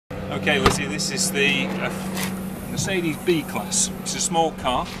Okay, Lizzie, this is the Mercedes B Class. It's a small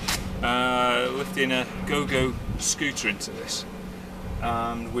car, lifting a GoGo Scooter into this.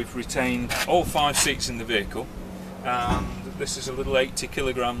 And we've retained all 5 seats in the vehicle, and this is a little 80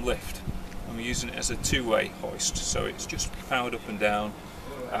 kilogram lift. And we're using it as a two-way hoist, so it's just powered up and down,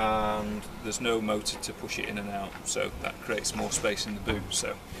 and there's no motor to push it in and out, so that creates more space in the boot.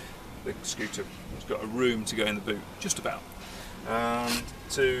 So the scooter has got a room to go in the boot, just about. And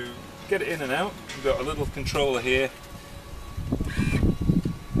to get it in and out, we've got a little controller here.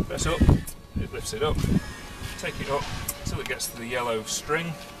 Press up, it lifts it up. Take it up until it gets to the yellow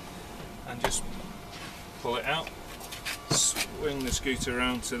string, and just pull it out. Swing the scooter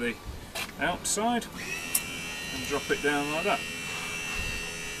around to the outside and drop it down like that.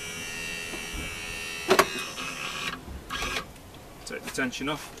 Take the tension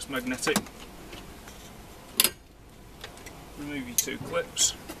off, it's magnetic. Remove your 2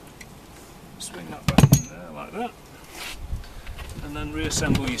 clips, swing that back in there like that, and then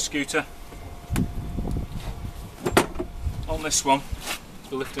reassemble your scooter. On this one,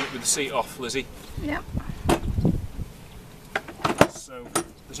 we're lifting it with the seat off, Lizzie. Yep. So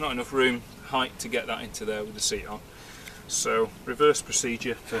there's not enough room, height, to get that into there with the seat on. So reverse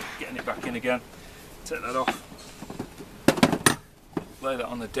procedure for getting it back in again. Take that off, lay that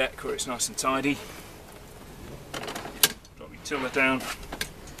on the deck where it's nice and tidy. Drop your tiller down,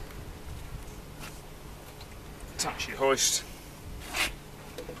 attach your hoist,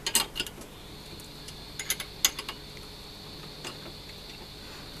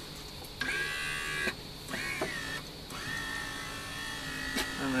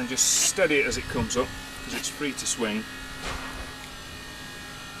 and then just steady it as it comes up, because it's free to swing.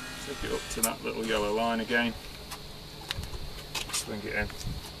 Take it up to that little yellow line again, swing it in,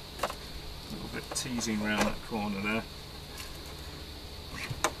 a little bit teasing around that corner there.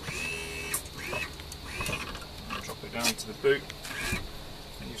 And drop it down to the boot,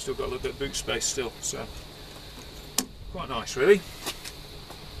 and you've still got a little bit of boot space still, so quite nice really.